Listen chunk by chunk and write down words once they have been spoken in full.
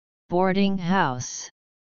Boarding house.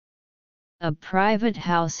 A private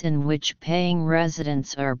house in which paying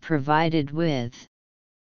residents are provided with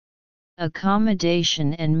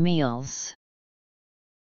accommodation and meals.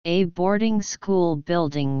 A boarding school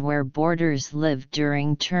building where boarders live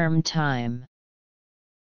during term time.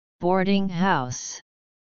 Boarding house.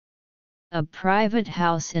 A private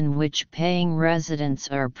house in which paying residents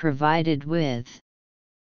are provided with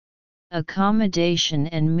accommodation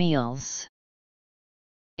and meals.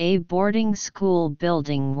 A boarding school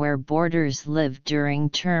building where boarders live during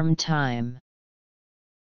term time.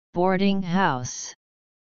 Boarding house.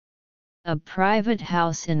 A private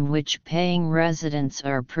house in which paying residents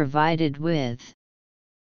are provided with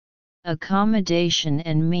accommodation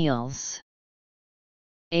and meals.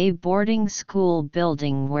 A boarding school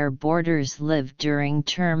building where boarders live during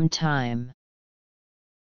term time.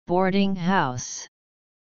 Boarding house.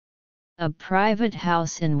 A private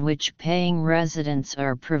house in which paying residents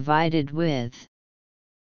are provided with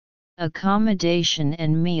accommodation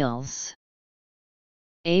and meals.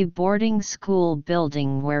 A boarding school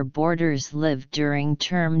building where boarders live during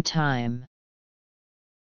term time.